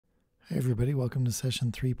Hey everybody, welcome to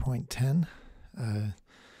session 3.10. We're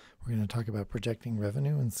going to talk about projecting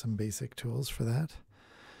revenue and some basic tools for that.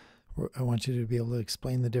 I want you to be able to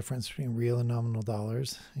explain the difference between real and nominal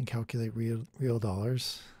dollars and calculate real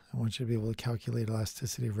dollars. I want you to be able to calculate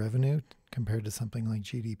elasticity of revenue compared to something like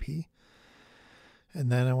GDP.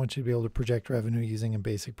 And then I want you to be able to project revenue using a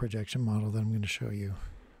basic projection model that I'm going to show you.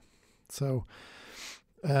 So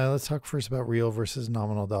let's talk first about real versus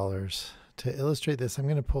nominal dollars. To illustrate this, I'm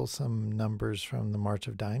going to pull some numbers from the March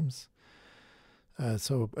of Dimes.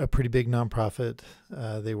 So a pretty big nonprofit.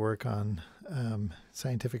 They work on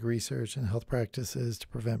scientific research and health practices to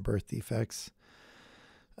prevent birth defects.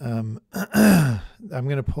 I'm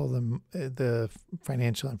going to pull the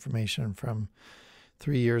financial information from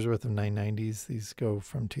 3 years worth of 990s. These go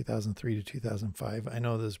from 2003 to 2005. I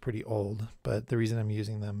know this is pretty old, but the reason I'm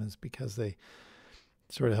using them is because they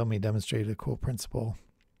sort of help me demonstrate a cool principle.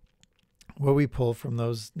 What we pull from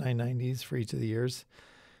those 990s for each of the years,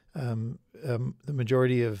 the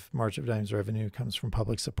majority of March of Dimes revenue comes from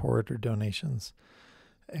public support or donations.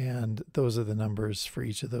 And those are the numbers for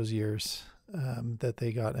each of those years that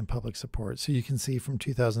they got in public support. So you can see from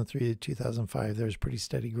 2003 to 2005, there's pretty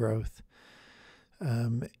steady growth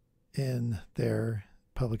in their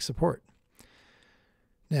public support.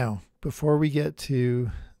 Now, before we get to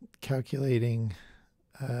calculating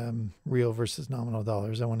real versus nominal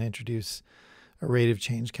dollars, I want to introduce a rate of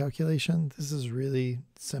change calculation. This is really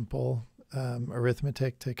simple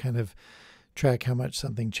arithmetic to kind of track how much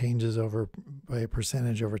something changes by a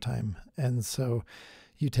percentage over time. And so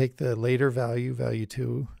you take the later value, value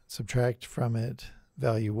 2, subtract from it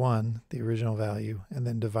value 1, the original value, and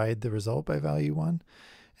then divide the result by value 1.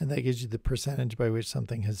 And that gives you the percentage by which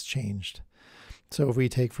something has changed. So if we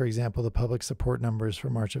take, for example, the public support numbers for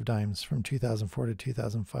March of Dimes from 2004 to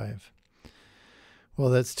 2005, well,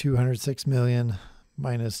 that's 206 million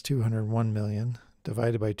minus 201 million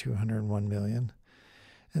divided by 201 million.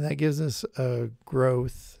 And that gives us a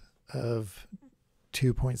growth of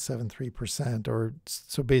 2.73%, or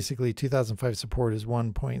so basically 2005 support is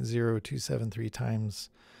 1.0273 times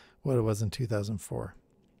what it was in 2004.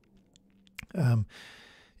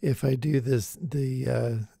 If I do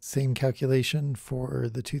the same calculation for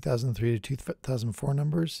the 2003 to 2004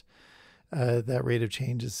 numbers, that rate of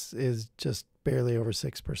change is just barely over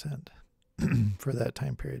 6% for that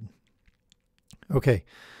time period. Okay,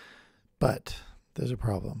 but there's a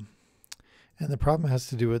problem. And the problem has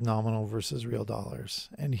to do with nominal versus real dollars.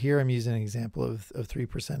 And here I'm using an example of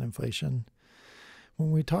 3% inflation.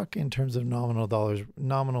 When we talk in terms of nominal dollars,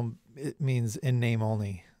 nominal, it means in name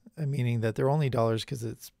only. Meaning that they're only dollars because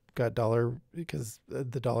it's got because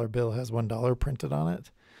the dollar bill has $1 printed on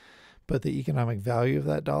it. But the economic value of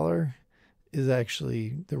that dollar is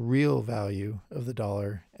actually the real value of the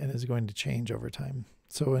dollar and is going to change over time.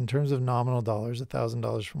 So in terms of nominal dollars,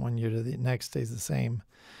 $1,000 from one year to the next stays the same.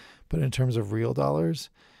 But in terms of real dollars,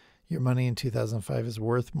 your money in 2005 is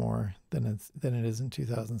worth more than it is in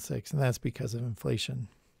 2006. And that's because of inflation.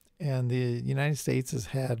 And the United States has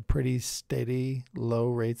had pretty steady low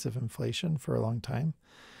rates of inflation for a long time,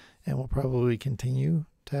 and will probably continue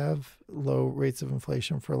to have low rates of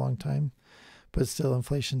inflation for a long time. But still,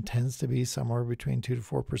 inflation tends to be somewhere between 2 to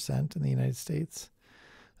 4% in the United States.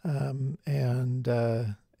 And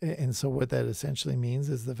so what that essentially means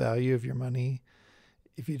is the value of your money,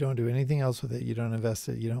 if you don't do anything else with it, you don't invest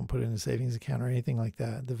it, you don't put it in a savings account or anything like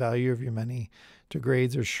that, the value of your money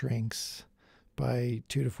degrades or shrinks by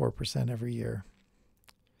 2 to 4% every year.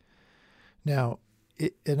 Now, a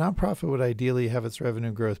nonprofit would ideally have its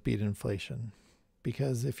revenue growth beat inflation,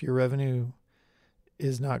 because if your revenue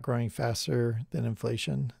is not growing faster than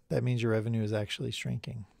inflation, that means your revenue is actually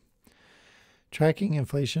shrinking. Tracking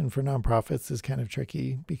inflation for nonprofits is kind of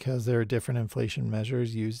tricky because there are different inflation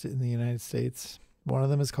measures used in the United States. One of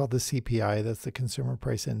them is called the CPI, that's the Consumer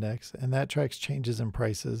Price Index, and that tracks changes in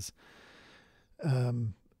prices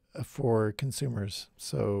for consumers.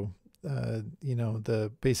 So,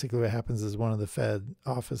 basically what happens is one of the Fed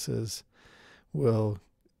offices will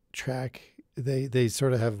track, they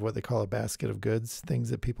sort of have what they call a basket of goods, things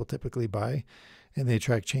that people typically buy, and they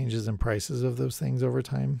track changes in prices of those things over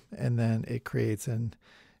time. And then it creates an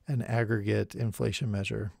aggregate inflation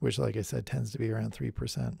measure, which, like I said, tends to be around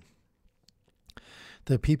 3%.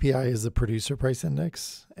 The PPI is the Producer Price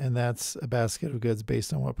Index, and that's a basket of goods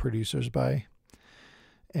based on what producers buy.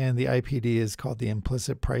 And the IPD is called the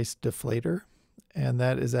Implicit Price Deflator, and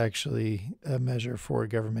that is actually a measure for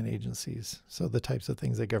government agencies. So the types of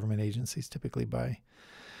things that government agencies typically buy.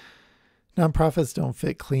 Nonprofits don't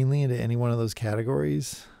fit cleanly into any one of those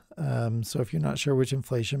categories. So if you're not sure which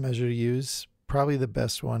inflation measure to use, probably the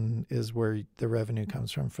best one is where the revenue comes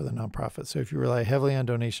from for the nonprofit. So if you rely heavily on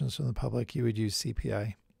donations from the public, you would use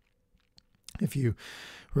CPI. If you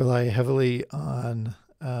rely heavily on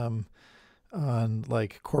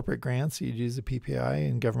like corporate grants, you'd use the PPI,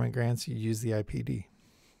 and government grants, you'd use the IPD.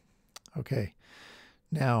 Okay,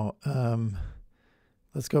 now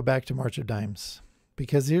let's go back to March of Dimes,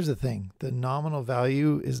 because here's the thing: the nominal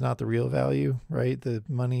value is not the real value, right? The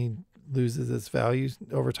money loses its value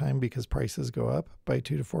over time because prices go up by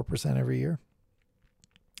 2 to 4% every year.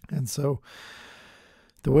 And so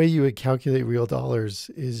the way you would calculate real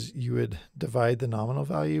dollars is you would divide the nominal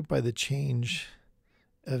value by the change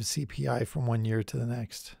of CPI from one year to the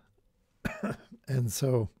next. And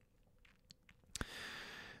so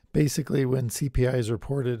basically when CPI is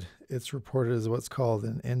reported, it's reported as what's called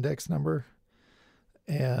an index number.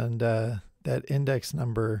 And that index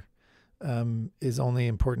number is only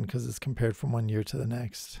important because it's compared from one year to the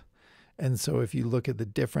next. And so if you look at the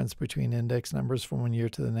difference between index numbers from one year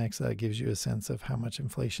to the next, that gives you a sense of how much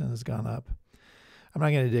inflation has gone up. I'm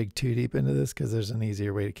not going to dig too deep into this because there's an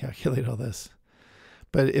easier way to calculate all this.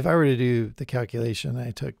 But if I were to do the calculation,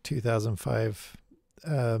 I took 2005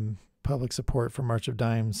 public support for March of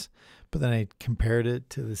Dimes, but then I compared it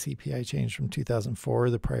to the CPI change from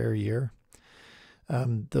 2004, the prior year.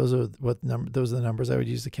 Those are the numbers I would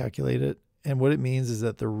use to calculate it. And what it means is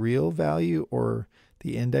that the real value, or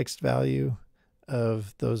the indexed value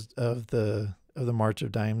of the March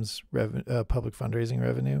of Dimes public fundraising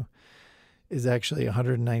revenue, is actually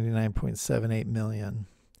 199.78 million.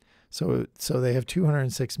 So they have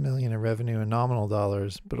 206 million in revenue in nominal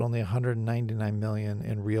dollars, but only 199 million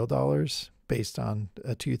in real dollars based on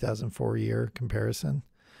a 2004 year comparison.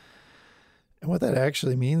 And what that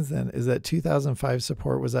actually means then is that 2005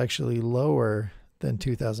 support was actually lower than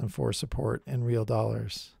 2004 support in real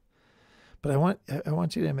dollars. But I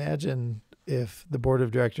want you to imagine if the board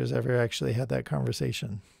of directors ever actually had that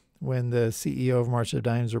conversation when the CEO of March of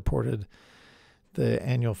Dimes reported the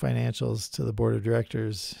annual financials to the board of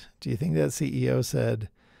directors. Do you think that CEO said,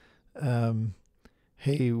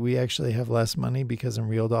 hey, we actually have less money because in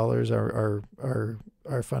real dollars our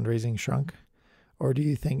fundraising shrunk? Or do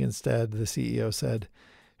you think instead the CEO said,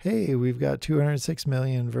 hey, we've got 206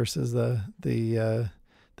 million versus the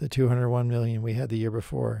 201 million we had the year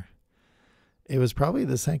before? It was probably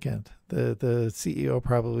the second. The CEO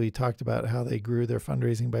probably talked about how they grew their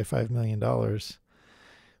fundraising by $5 million,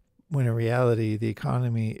 when in reality the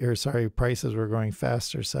prices were growing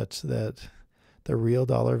faster, such that the real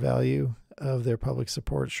dollar value of their public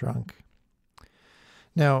support shrunk.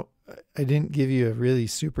 Now, I didn't give you a really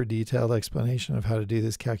super detailed explanation of how to do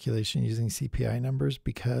this calculation using CPI numbers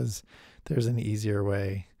because there's an easier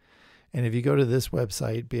way. And if you go to this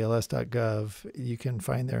website, bls.gov, you can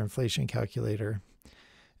find their inflation calculator.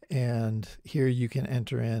 And here you can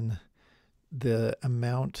enter in the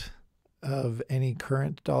amount of any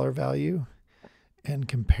current dollar value and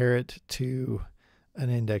compare it to an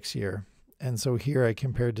index year. And so here I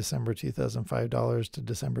compared December 2005 dollars to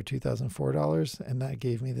December 2004 dollars, and that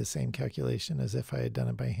gave me the same calculation as if I had done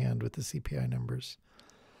it by hand with the CPI numbers.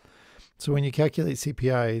 So when you calculate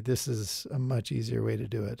CPI, this is a much easier way to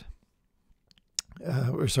do it.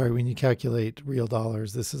 When you calculate real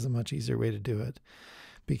dollars, this is a much easier way to do it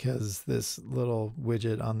because this little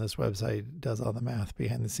widget on this website does all the math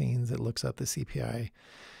behind the scenes. It looks up the CPI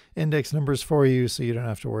index numbers for you, so you don't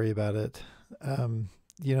have to worry about it.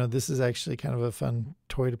 This is actually kind of a fun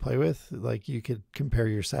toy to play with. Like you could compare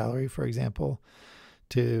your salary, for example,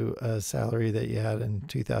 to a salary that you had in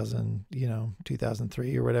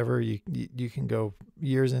 2003 or whatever. You can go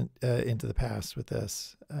years into the past with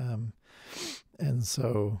this.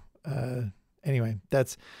 Anyway,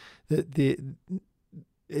 that's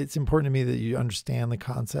it's important to me that you understand the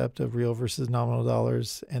concept of real versus nominal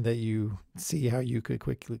dollars and that you see how you could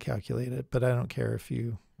quickly calculate it. But I don't care if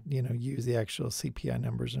you use the actual CPI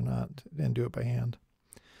numbers or not and do it by hand.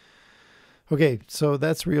 Okay, so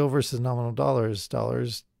that's real versus nominal dollars.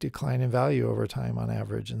 Dollars decline in value over time on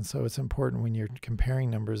average. And so it's important when you're comparing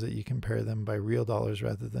numbers that you compare them by real dollars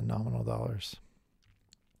rather than nominal dollars.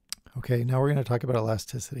 Okay, now we're going to talk about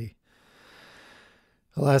elasticity.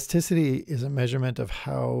 Elasticity is a measurement of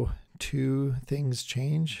how two things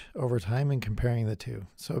change over time and comparing the two.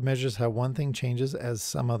 So it measures how one thing changes as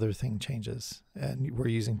some other thing changes. And we're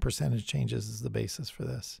using percentage changes as the basis for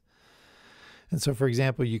this. And so, for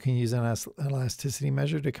example, you can use an elasticity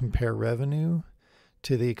measure to compare revenue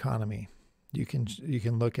to the economy. You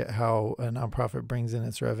can look at how a nonprofit brings in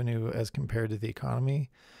its revenue as compared to the economy.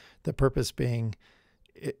 The purpose being,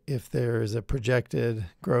 if there is a projected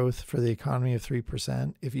growth for the economy of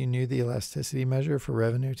 3%, if you knew the elasticity measure for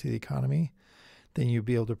revenue to the economy, then you'd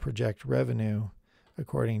be able to project revenue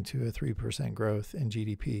according to a 3% growth in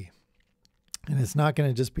GDP. And it's not going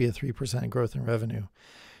to just be a 3% growth in revenue.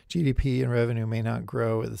 GDP and revenue may not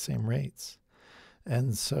grow at the same rates.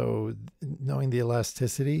 And so knowing the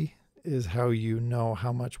elasticity is how you know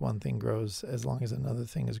how much one thing grows as long as another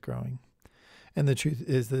thing is growing. And the truth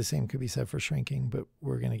is the same could be said for shrinking, but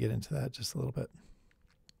we're going to get into that just a little bit.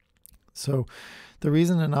 So the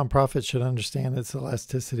reason a nonprofit should understand its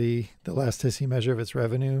elasticity, the elasticity measure of its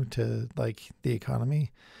revenue to like the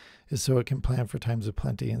economy, is so it can plan for times of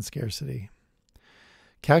plenty and scarcity.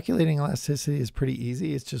 Calculating elasticity is pretty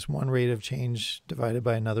easy. It's just one rate of change divided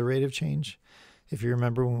by another rate of change. If you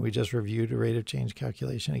remember when we just reviewed a rate of change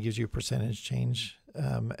calculation, it gives you a percentage change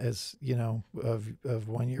as you know of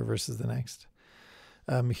 1 year versus the next.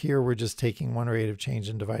 Here we're just taking one rate of change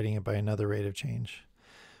and dividing it by another rate of change.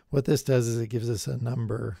 What this does is it gives us a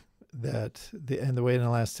number and the way an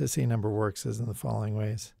elasticity number works is in the following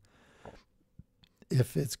ways.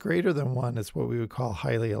 If it's greater than 1, it's what we would call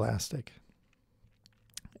highly elastic.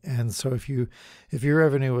 And so if your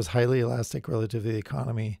revenue was highly elastic relative to the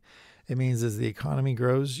economy, it means as the economy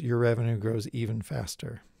grows, your revenue grows even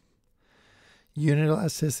faster. Unit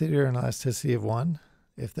elasticity or an elasticity of 1,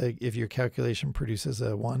 if your calculation produces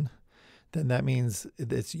a 1, then that means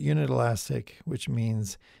it's unit elastic, which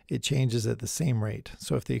means it changes at the same rate.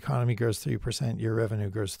 So if the economy grows 3%, your revenue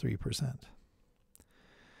grows 3%.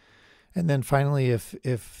 And then finally,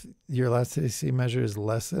 if your elasticity measure is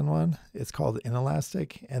less than 1, it's called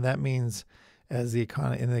inelastic. And that means as the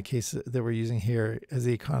economy, in the case that we're using here, as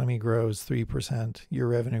the economy grows 3%, your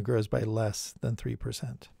revenue grows by less than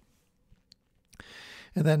 3%.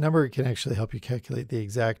 And that number can actually help you calculate the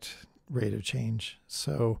exact rate of change.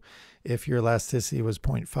 So if your elasticity was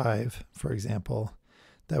 0.5, for example,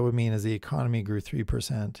 that would mean as the economy grew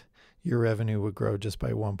 3%, your revenue would grow just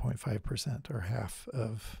by 1.5% or half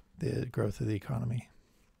of the growth of the economy.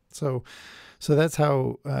 So that's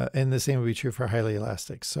how, and the same would be true for highly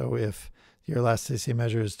elastic. So if your elasticity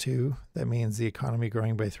measure is 2, that means the economy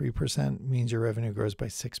growing by 3% means your revenue grows by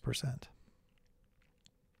 6%.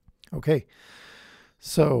 Okay.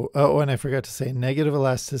 So, and I forgot to say, negative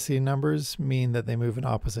elasticity numbers mean that they move in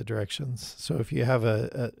opposite directions. So if you have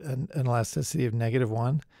an elasticity of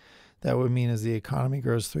 -1, that would mean as the economy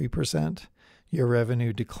grows 3%, your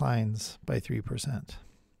revenue declines by 3%.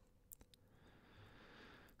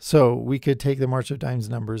 So we could take the March of Dimes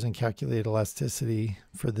numbers and calculate elasticity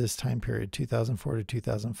for this time period, 2004 to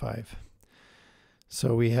 2005.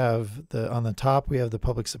 So we have on the top, we have the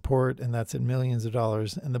public support, and that's in millions of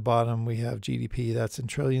dollars. And the bottom, we have GDP, that's in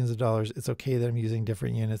trillions of dollars. It's okay that I'm using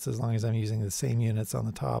different units as long as I'm using the same units on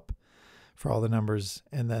the top for all the numbers,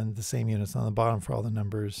 and then the same units on the bottom for all the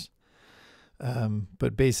numbers.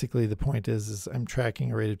 But basically the point is I'm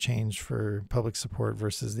tracking a rate of change for public support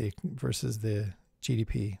versus the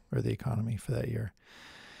GDP or the economy for that year.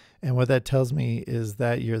 And what that tells me is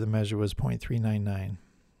that year the measure was 0.399.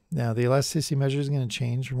 Now, the elasticity measure is going to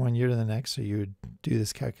change from one year to the next, so you would do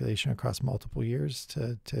this calculation across multiple years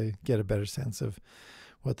to get a better sense of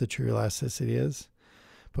what the true elasticity is.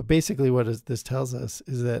 But basically what this tells us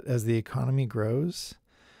is that as the economy grows,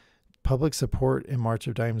 public support in March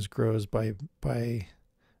of Dimes grows by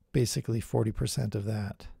basically 40% of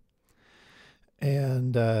that,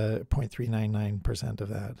 and 0.399% of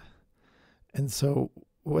that. And so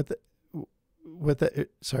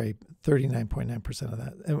 39.9% of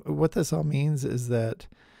that. And what this all means is that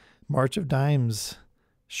March of Dimes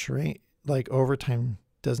over time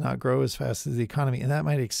does not grow as fast as the economy. And that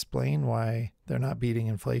might explain why they're not beating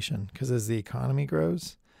inflation, because as the economy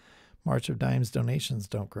grows, March of Dimes donations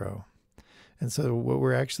don't grow. And so what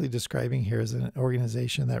we're actually describing here is an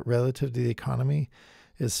organization that relative to the economy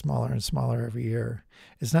is smaller and smaller every year.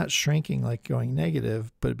 It's not shrinking like going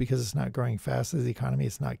negative, but because it's not growing fast as the economy,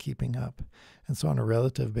 it's not keeping up. And so on a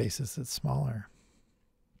relative basis, it's smaller.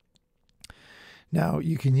 Now,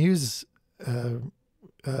 you can use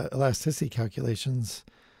elasticity calculations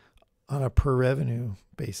on a per revenue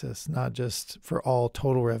basis, not just for all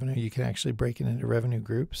total revenue. You can actually break it into revenue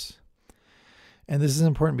groups. And this is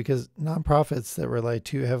important because nonprofits that rely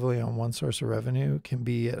too heavily on one source of revenue can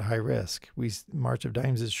be at high risk. March of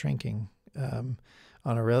Dimes is shrinking on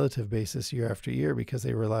a relative basis year after year because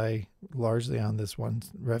they rely largely on this one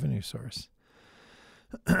revenue source.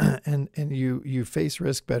 and you face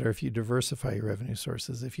risk better if you diversify your revenue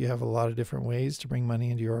sources. If you have a lot of different ways to bring money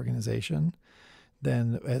into your organization,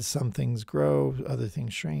 then as some things grow, other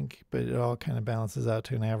things shrink, but it all kind of balances out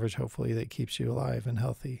to an average, hopefully, that keeps you alive and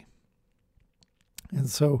healthy. And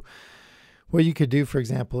so what you could do, for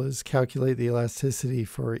example, is calculate the elasticity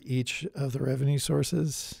for each of the revenue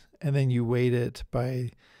sources and then you weight it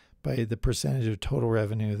by the percentage of total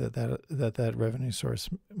revenue that revenue source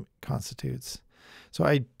constitutes. So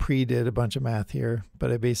I pre-did a bunch of math here,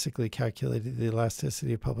 but I basically calculated the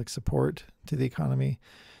elasticity of public support to the economy,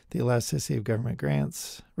 the elasticity of government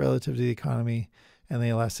grants relative to the economy, and the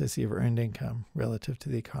elasticity of earned income relative to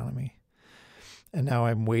the economy. And now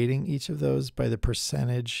I'm weighting each of those by the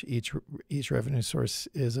percentage each revenue source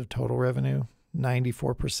is of total revenue.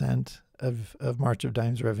 94% of March of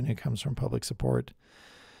Dimes revenue comes from public support.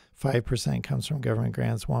 5% comes from government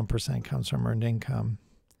grants. 1% comes from earned income.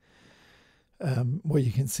 What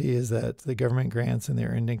you can see is that the government grants and the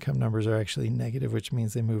earned income numbers are actually negative, which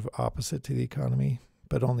means they move opposite to the economy,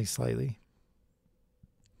 but only slightly.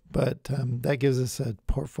 But that gives us a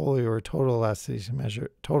portfolio or total elasticity measure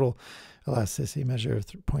of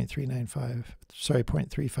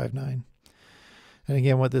 0.359. And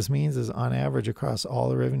again, what this means is on average across all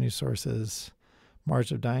the revenue sources,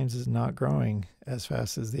 March of Dimes is not growing as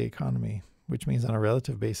fast as the economy, which means on a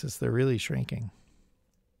relative basis, they're really shrinking.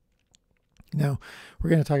 Now, we're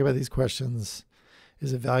going to talk about these questions.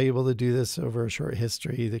 Is it valuable to do this over a short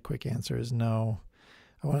history? The quick answer is no.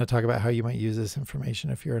 I want to talk about how you might use this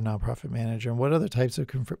information if you're a nonprofit manager and what other types of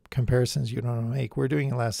comparisons you want to make. We're doing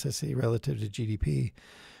elasticity relative to GDP,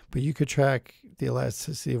 but you could track the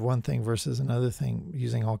elasticity of one thing versus another thing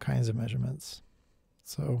using all kinds of measurements.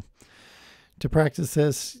 So to practice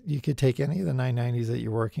this, you could take any of the 990s that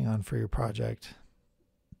you're working on for your project,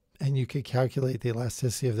 and you could calculate the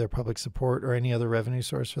elasticity of their public support or any other revenue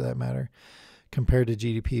source for that matter, compared to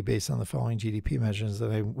GDP based on the following GDP measures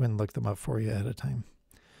that I went and looked them up for you ahead of time.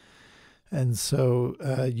 And so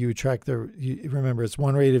you track remember, it's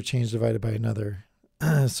one rate of change divided by another.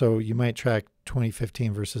 So you might track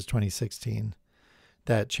 2015 versus 2016,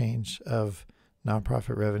 that change of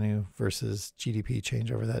nonprofit revenue versus GDP change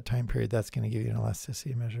over that time period. That's going to give you an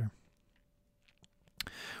elasticity measure.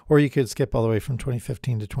 Or you could skip all the way from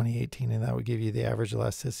 2015 to 2018, and that would give you the average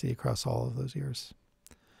elasticity across all of those years.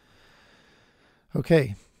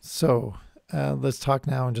 Okay, so let's talk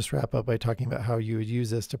now and just wrap up by talking about how you would use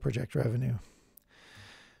this to project revenue.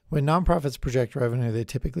 When nonprofits project revenue, they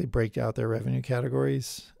typically break out their revenue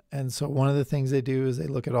categories. And so one of the things they do is they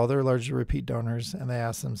look at all their large repeat donors and they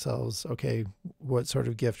ask themselves, okay, what sort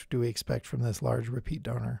of gift do we expect from this large repeat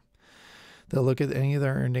donor? They'll look at any of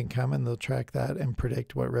their earned income and they'll track that and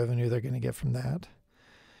predict what revenue they're going to get from that.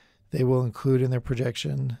 They will include in their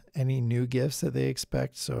projection any new gifts that they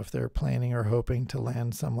expect. So if they're planning or hoping to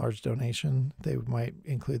land some large donation, they might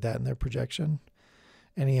include that in their projection.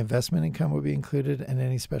 Any investment income would be included, and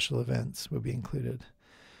any special events would be included.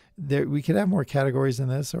 We could have more categories in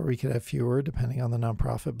this, or we could have fewer depending on the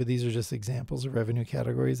nonprofit, but these are just examples of revenue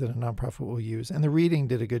categories that a nonprofit will use. And the reading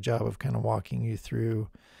did a good job of kind of walking you through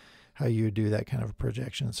how you would do that kind of a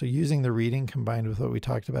projection. So using the reading combined with what we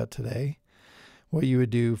talked about today, what you would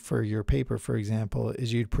do for your paper, for example,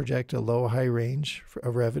 is you'd project a low-high range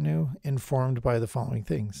of revenue informed by the following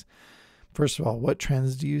things. First of all, what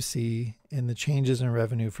trends do you see in the changes in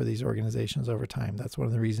revenue for these organizations over time? That's one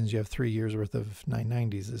of the reasons you have 3 years worth of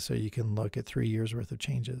 990s, is so you can look at 3 years worth of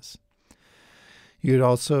changes. You'd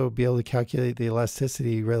also be able to calculate the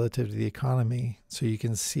elasticity relative to the economy, so you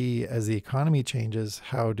can see as the economy changes,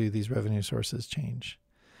 how do these revenue sources change?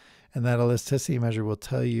 And that elasticity measure will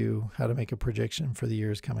tell you how to make a prediction for the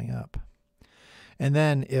years coming up. And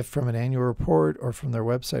then if from an annual report or from their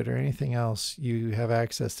website or anything else, you have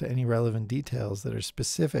access to any relevant details that are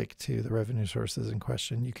specific to the revenue sources in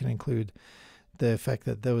question, you can include the effect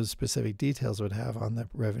that those specific details would have on the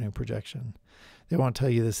revenue projection. They won't tell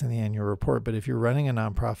you this in the annual report, but if you're running a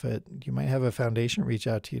nonprofit, you might have a foundation reach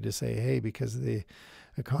out to you to say, hey, because of the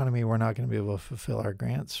economy, we're not going to be able to fulfill our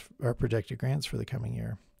grants, our projected grants for the coming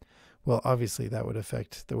year. Well, obviously that would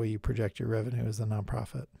affect the way you project your revenue as a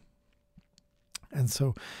nonprofit. And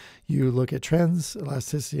so you look at trends,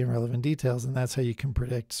 elasticity, and relevant details, and that's how you can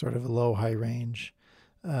predict sort of a low-high range.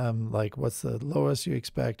 Like what's the lowest you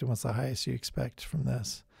expect and what's the highest you expect from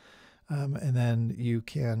this. And then you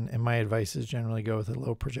can, and my advice is generally go with the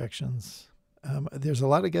low projections. There's a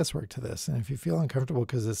lot of guesswork to this, and if you feel uncomfortable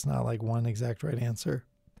because it's not like one exact right answer,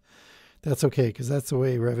 that's okay, because that's the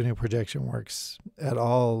way revenue projection works at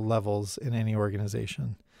all levels in any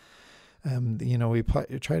organization. We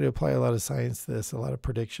try to apply a lot of science to this, a lot of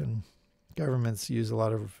prediction. Governments use a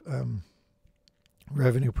lot of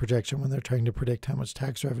revenue projection when they're trying to predict how much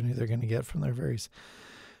tax revenue they're going to get from their various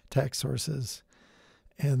tax sources.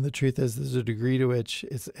 And the truth is there's a degree to which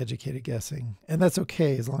it's educated guessing. And that's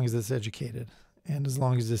okay as long as it's educated. and as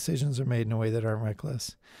long as decisions are made in a way that aren't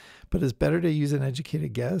reckless. But it's better to use an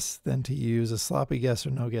educated guess than to use a sloppy guess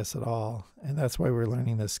or no guess at all. And that's why we're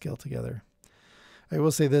learning this skill together. I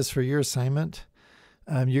will say this, for your assignment,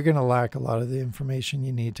 you're going to lack a lot of the information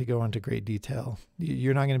you need to go into great detail.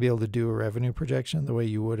 You're not going to be able to do a revenue projection the way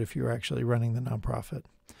you would if you were actually running the nonprofit.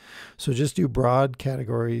 So just do broad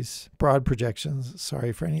projections,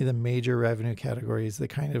 for any of the major revenue categories, the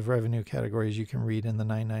kind of revenue categories you can read in the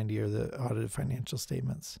 990 or the audited financial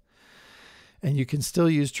statements. And you can still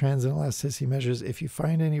use trends and elasticity measures. If you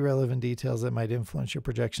find any relevant details that might influence your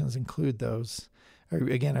projections, include those.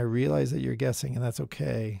 Again, I realize that you're guessing, and that's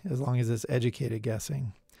okay, as long as it's educated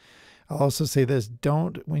guessing. I'll also say this: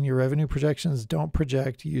 when your revenue projections, don't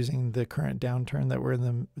project using the current downturn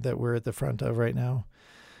that we're at the front of right now.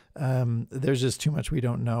 There's just too much we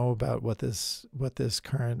don't know about what this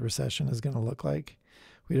current recession is going to look like.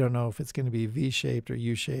 We don't know if it's going to be V-shaped or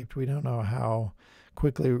U-shaped. We don't know how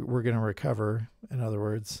quickly we're going to recover, in other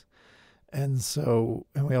words. And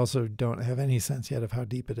we also don't have any sense yet of how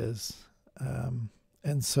deep it is.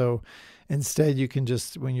 And so instead, you can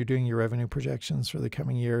just, when you're doing your revenue projections for the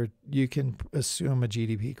coming year, you can assume a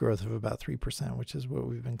GDP growth of about 3%, which is what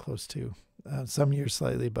we've been close to. Some years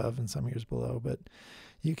slightly above and some years below, but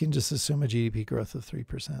you can just assume a GDP growth of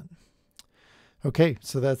 3%. Okay,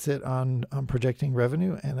 so that's it on projecting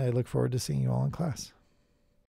revenue, and I look forward to seeing you all in class.